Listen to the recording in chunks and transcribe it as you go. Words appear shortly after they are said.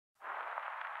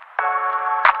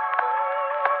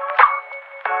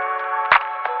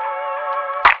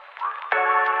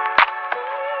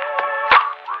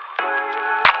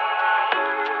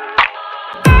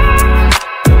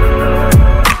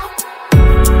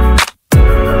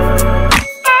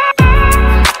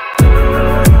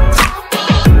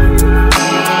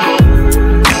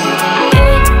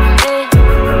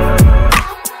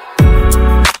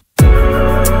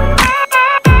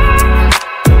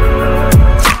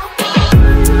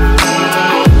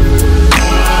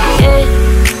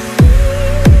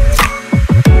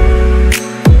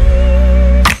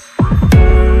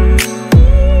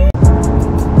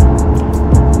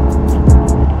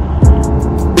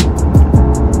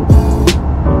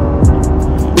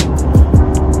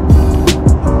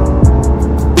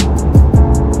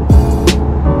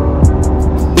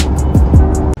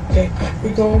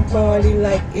party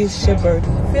like it's your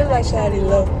birthday. Feel like shawty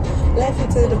low, laughing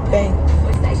to the bank.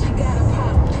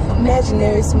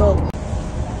 Imaginary smoke.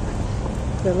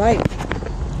 The light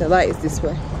is this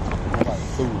way.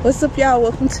 What's up, y'all?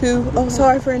 Welcome to, oh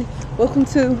sorry friend, welcome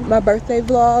to my birthday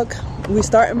vlog. We're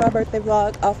starting my birthday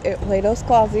vlog off at Paletas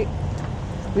closet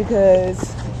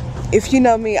because if you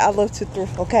know me, I love to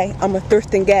thrift, okay? I'm a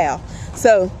thrifting gal.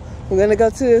 So we're gonna go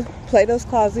to Paletas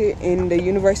closet in the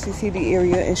University City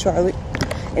area in Charlotte,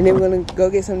 and then we're gonna go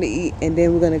get something to eat, and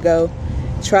then we're gonna go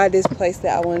try this place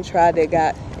that I want to try that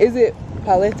got, is it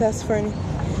Paletas, friend?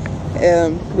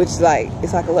 Which is like,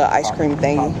 it's like a little ice cream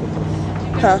thingy.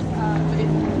 Huh?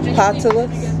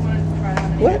 Paletas?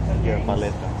 What? Yeah,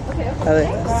 Paletas.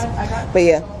 Paletas. But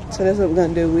yeah, so that's what we're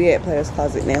gonna do. We at Paletas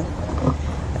closet now.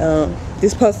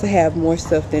 This supposed to have more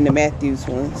stuff than the Matthews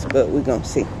ones, but we're gonna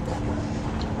see.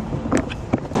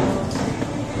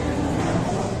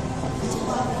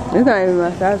 It's not even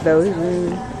my size though. It's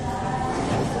really...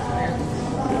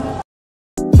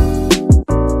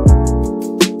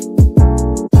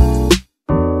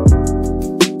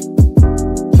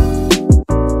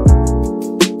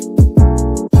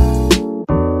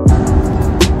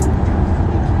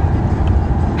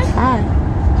 Hi.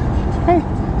 Hey.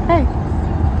 Hey.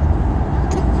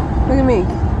 Look at me.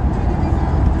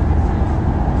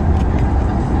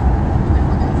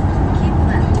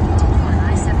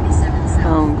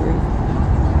 Hungry.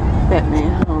 Fat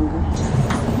man hungry.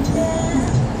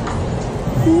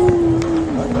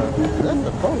 That's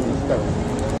the phone stuff.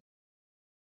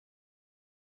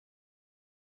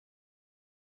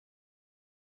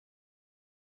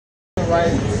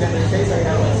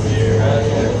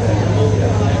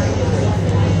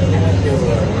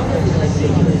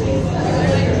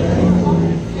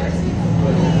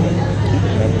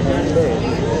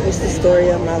 It's the story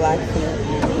of my life.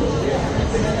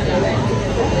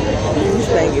 This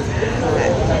thing is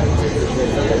hot.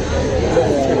 I'm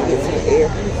trying to get some air.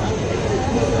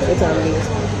 What time it is?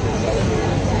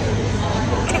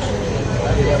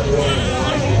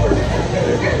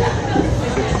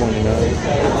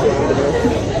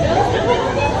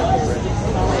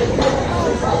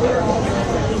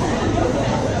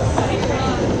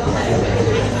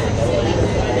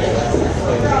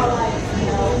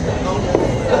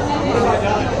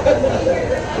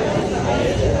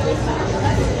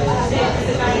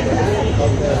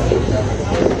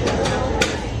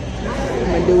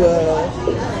 I'm gonna do a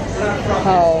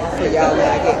haul for y'all when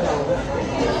I get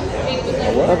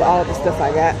home of all the stuff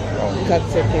I got. Cut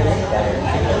to camera.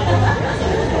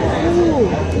 Ooh,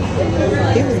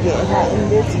 it was getting hot in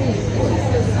there too.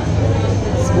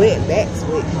 Sweat, back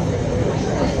sweat.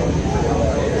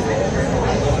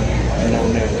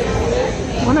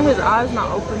 One of his eyes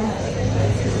not opening.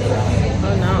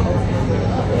 Oh, not opening.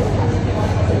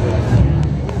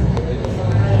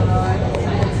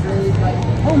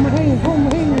 Oh my hand, oh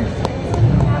my hand.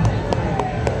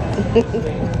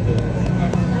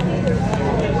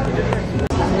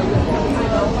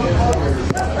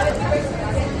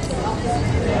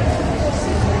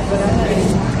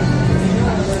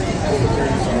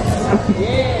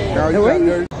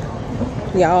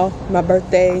 Y'all, my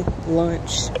birthday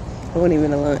lunch. It wasn't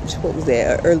even a lunch. What was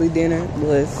that? An early dinner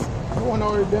was. I want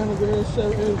early dinner. It's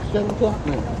 7 o'clock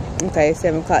now. Okay, it's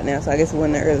 7 o'clock now, so I guess it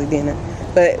wasn't an early dinner.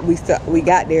 But we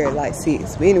got there at like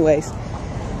 6. But anyways,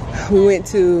 we went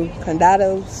to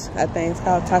Condados, I think it's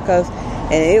called, tacos,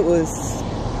 and it was.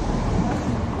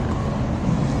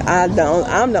 I'm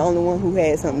the only one who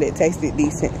had something that tasted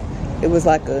decent. It was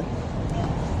like a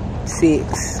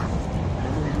 6.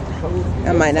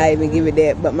 I might not even give it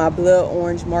that, but my blood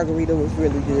orange margarita was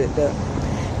really good though.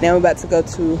 Now we're about to go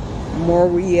to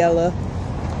Moriella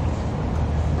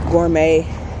Gourmet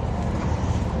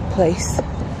place.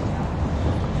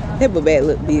 That bag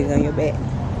look big on your back.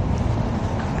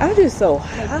 I'm just so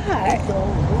hot.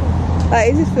 Like,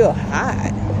 it just feel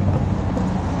hot.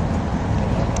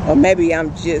 Or maybe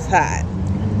I'm just hot.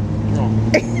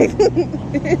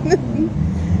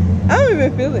 I don't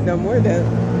even feel it no more though.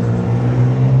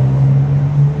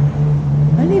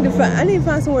 I need to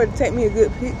find somewhere to take me a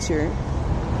good picture.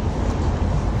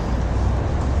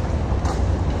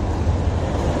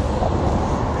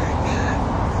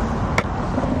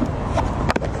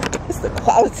 It's the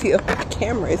quality of the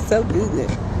camera. It's so good.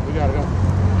 We gotta go.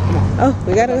 Come on. Oh,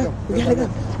 we gotta go. We gotta go.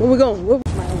 Where we going?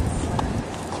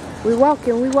 We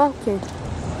walking. We walking.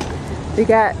 We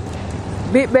got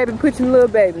big baby pushing little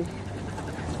baby.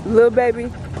 Little baby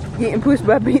getting pushed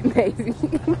by big baby.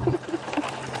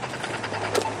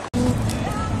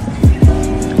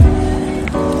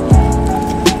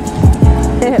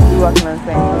 We walking on the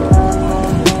same.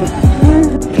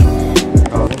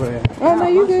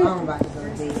 You good? I'm about to go to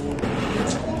bed.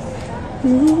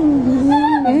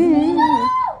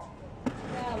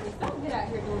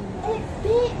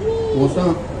 What's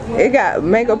up? It got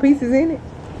mango pieces in it.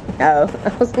 Oh.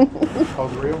 Oh,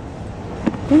 it's real?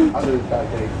 I just got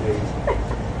that.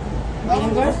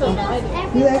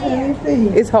 You like me see?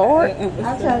 It's hard. I'm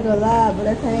trying to go live, but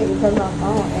I can't because my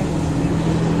phone.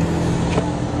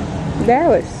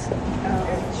 Dallas.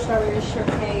 Strawberry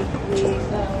shortcake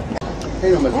with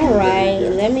Alright,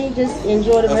 let me just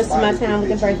enjoy the rest of my time with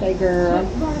the birthday girl.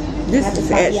 This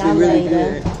is actually really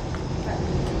good.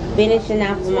 Finishing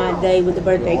off my day with the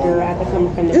birthday girl after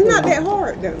coming from the It's not that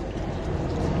hard though.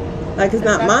 Like it's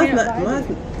not mine's not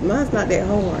that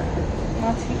hard.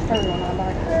 my teeth hurt when I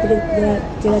like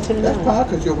it. Did I turn it That's on?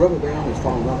 probably because your rubber band is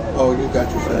falling off. Oh, you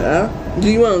got your Do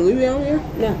you want to leave it on here?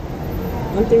 No.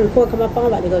 I'm through recording, my phone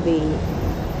about to go dead.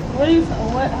 What do you?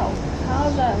 What? How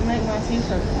does that make my teeth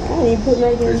hurt? I didn't even put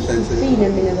my feed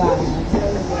them in the bottle.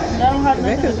 That don't have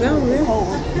nothing to do with the cold.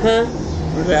 Huh?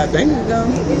 I think it's gone.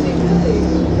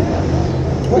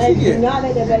 What she Do get? not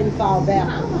let that baby fall back.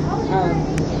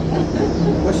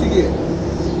 What she get?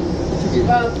 What she get?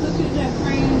 Cookies and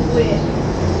cream with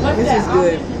what's This that? is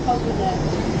good. Almonds and coconut.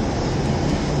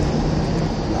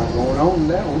 Not going on in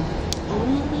that one.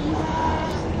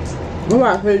 My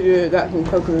wife said you got some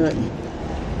coconut.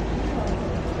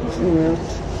 Yeah.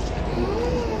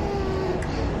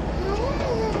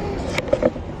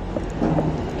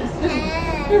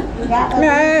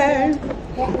 Hey.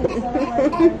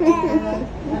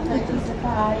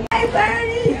 Hey,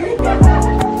 Bernie!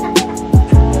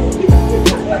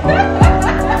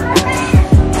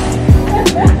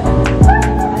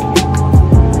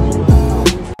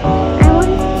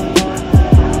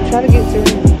 Try to get to it.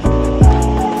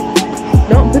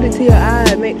 Don't put it to your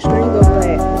eye. Make the string go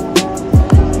flat.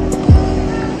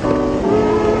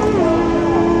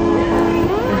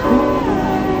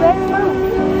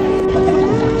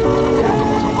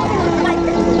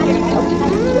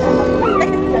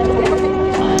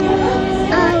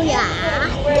 Oh yeah,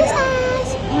 this has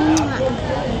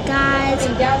guys.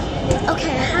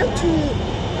 Okay, how to?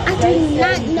 I do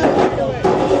not know how to work.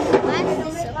 Why is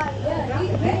this so?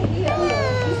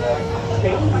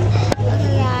 Okay,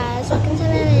 guys, welcome to my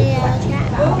video.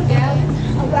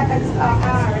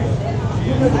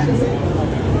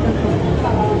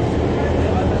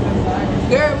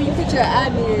 Girl, when you put your eye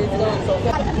mirror, it's going so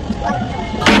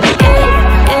fast.